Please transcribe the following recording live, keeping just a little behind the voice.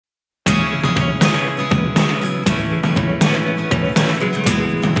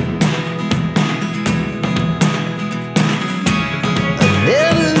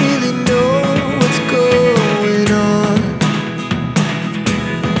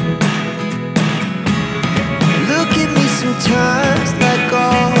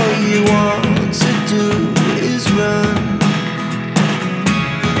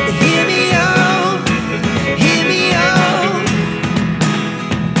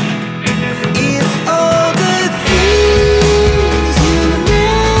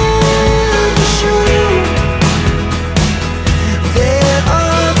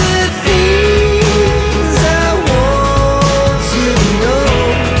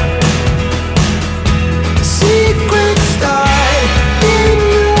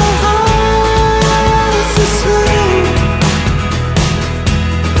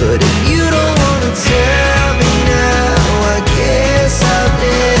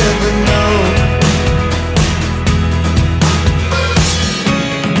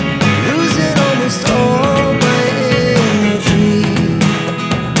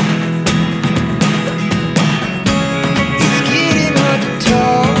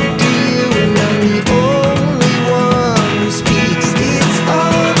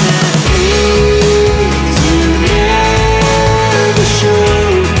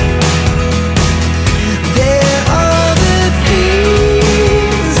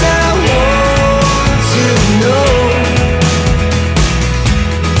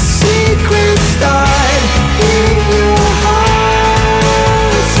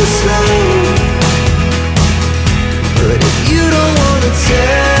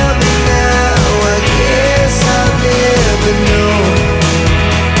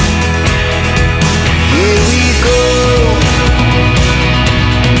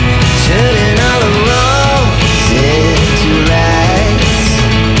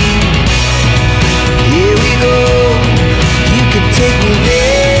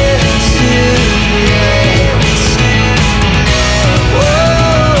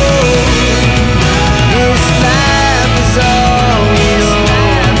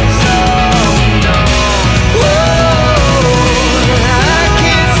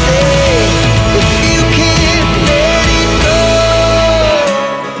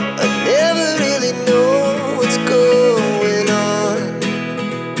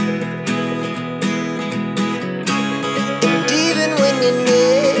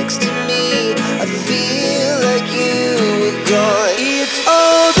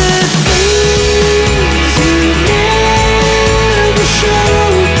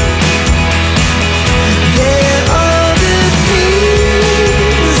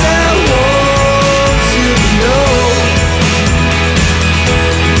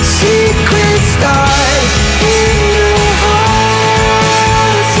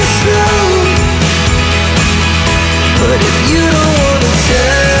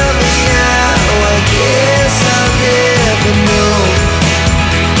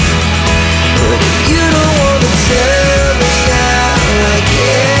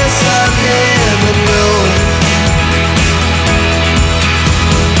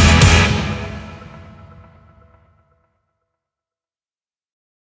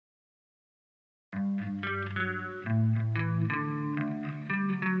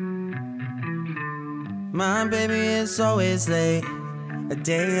My baby is always late, a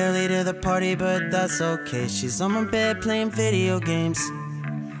day early to the party, but that's okay. She's on my bed playing video games.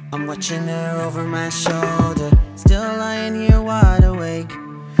 I'm watching her over my shoulder, still lying here wide awake.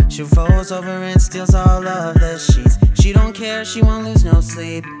 She rolls over and steals all of the sheets. She don't care, she won't lose no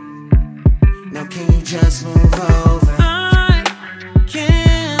sleep. Now can you just move over? I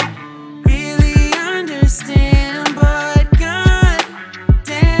can't really understand, but god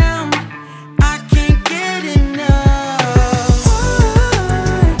damn, I can't get enough.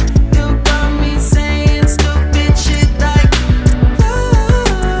 You got me saying stupid shit like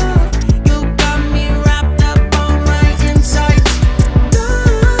love. You got me wrapped up on my insides.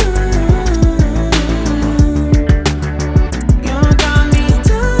 You got me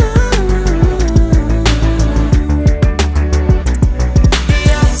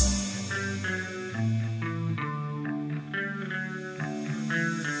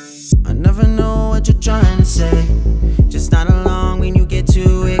I never know what you're trying to say. Just not along when you get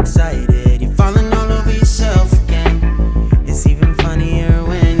too excited. You're falling all over yourself again. It's even funnier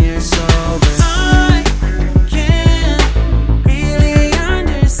when you're sober. I can't really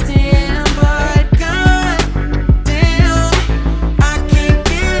understand, but god damn, I can't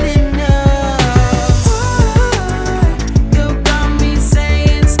get enough. You got me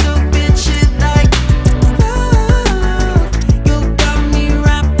saying stupid shit like love. You got me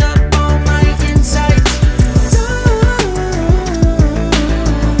wrapped up on my insides.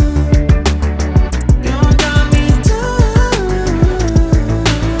 You got me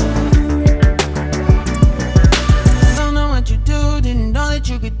Don't know what you do, didn't know that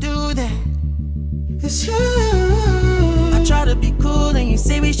you could do that. It's you. I try to be cool and you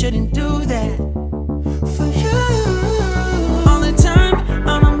say we shouldn't do that.